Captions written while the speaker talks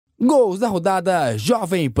Gols da rodada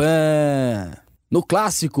Jovem Pan. No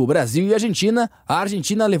clássico Brasil e Argentina, a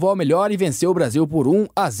Argentina levou a melhor e venceu o Brasil por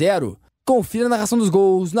 1-0. Confira a narração dos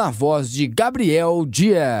gols na voz de Gabriel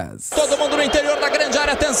Dias. Todo mundo no interior da grande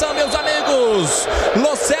área, atenção meus amigos.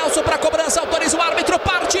 Lo Celso para cobrança, autoriza o árbitro,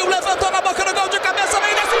 partiu, levantou na boca do gol de cabeça,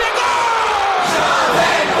 vem nesse gol!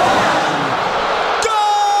 Jovem Pan!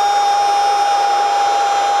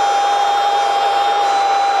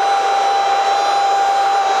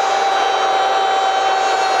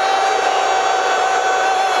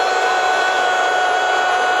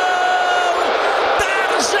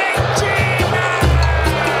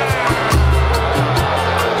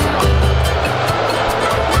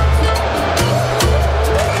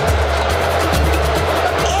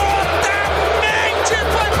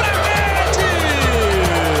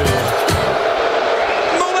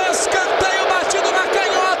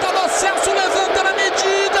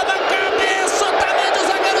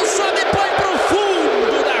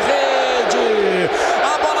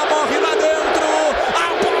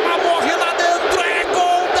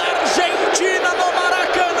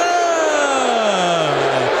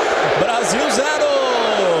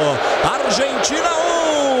 Argentina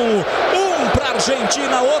 1 para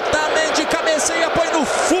Argentina, Otamendi cabeceia, põe no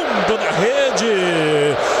fundo da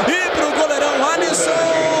rede. E pro goleirão Alisson,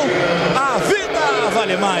 a vida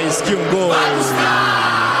vale mais que um gol.